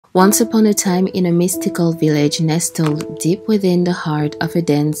Once upon a time, in a mystical village nestled deep within the heart of a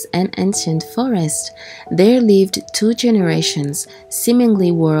dense and ancient forest, there lived two generations,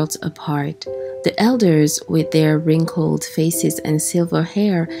 seemingly worlds apart. The elders, with their wrinkled faces and silver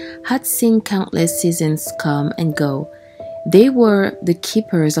hair, had seen countless seasons come and go. They were the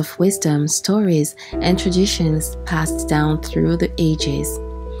keepers of wisdom, stories, and traditions passed down through the ages.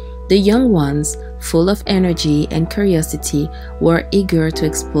 The young ones, full of energy and curiosity, were eager to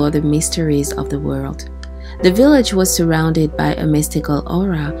explore the mysteries of the world. The village was surrounded by a mystical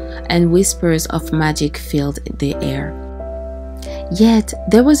aura, and whispers of magic filled the air. Yet,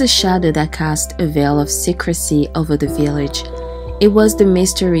 there was a shadow that cast a veil of secrecy over the village. It was the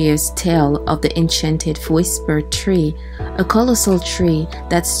mysterious tale of the enchanted whisper tree, a colossal tree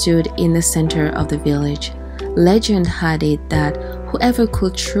that stood in the center of the village. Legend had it that whoever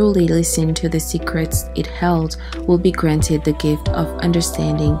could truly listen to the secrets it held would be granted the gift of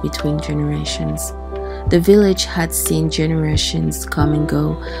understanding between generations. The village had seen generations come and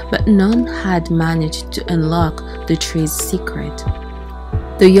go, but none had managed to unlock the tree's secret.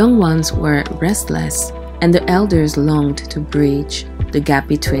 The young ones were restless, and the elders longed to bridge the gap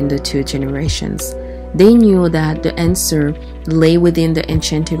between the two generations. They knew that the answer lay within the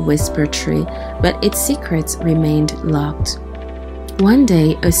enchanted whisper tree, but its secrets remained locked. One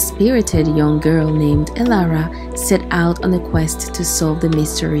day, a spirited young girl named Elara set out on a quest to solve the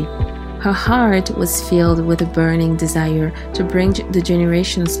mystery. Her heart was filled with a burning desire to bring the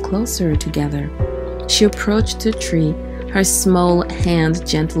generations closer together. She approached the tree, her small hand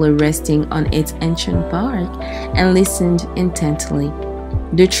gently resting on its ancient bark, and listened intently.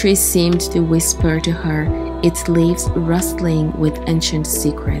 The tree seemed to whisper to her, its leaves rustling with ancient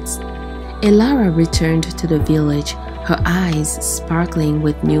secrets. Elara returned to the village, her eyes sparkling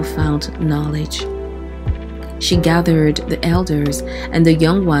with newfound knowledge. She gathered the elders and the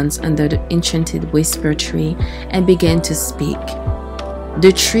young ones under the enchanted whisper tree and began to speak.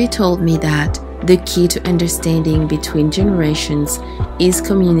 The tree told me that the key to understanding between generations is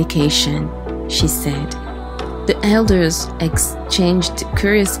communication, she said. The elders exchanged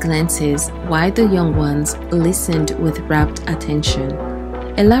curious glances while the young ones listened with rapt attention.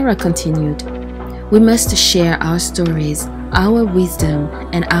 Elara continued, "We must share our stories, our wisdom,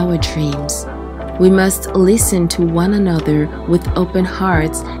 and our dreams. We must listen to one another with open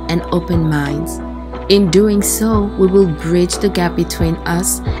hearts and open minds. In doing so, we will bridge the gap between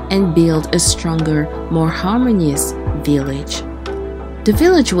us and build a stronger, more harmonious village." The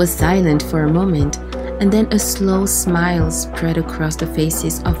village was silent for a moment, and then a slow smile spread across the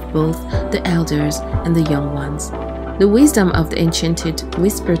faces of both the elders and the young ones. The wisdom of the enchanted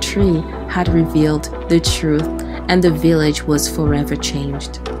whisper tree had revealed the truth, and the village was forever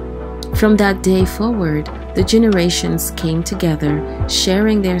changed. From that day forward, the generations came together,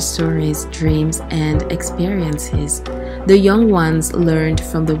 sharing their stories, dreams, and experiences. The young ones learned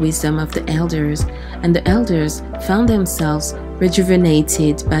from the wisdom of the elders, and the elders found themselves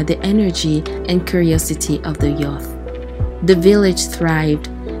rejuvenated by the energy and curiosity of the youth. The village thrived,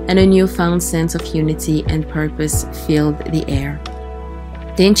 and a newfound sense of unity and purpose filled the air.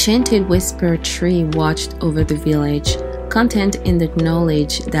 The enchanted whisper tree watched over the village, content in the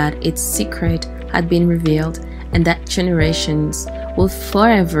knowledge that its secret had been revealed and that generations will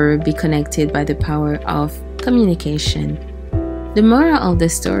forever be connected by the power of communication. The moral of the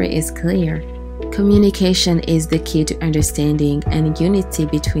story is clear. Communication is the key to understanding and unity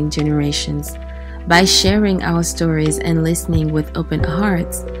between generations. By sharing our stories and listening with open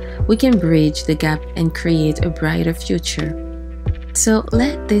hearts, we can bridge the gap and create a brighter future. So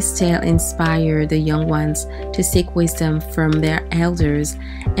let this tale inspire the young ones to seek wisdom from their elders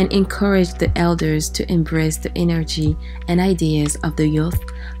and encourage the elders to embrace the energy and ideas of the youth,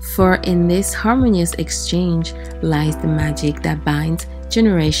 for in this harmonious exchange lies the magic that binds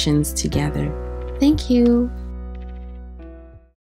generations together. Thank you.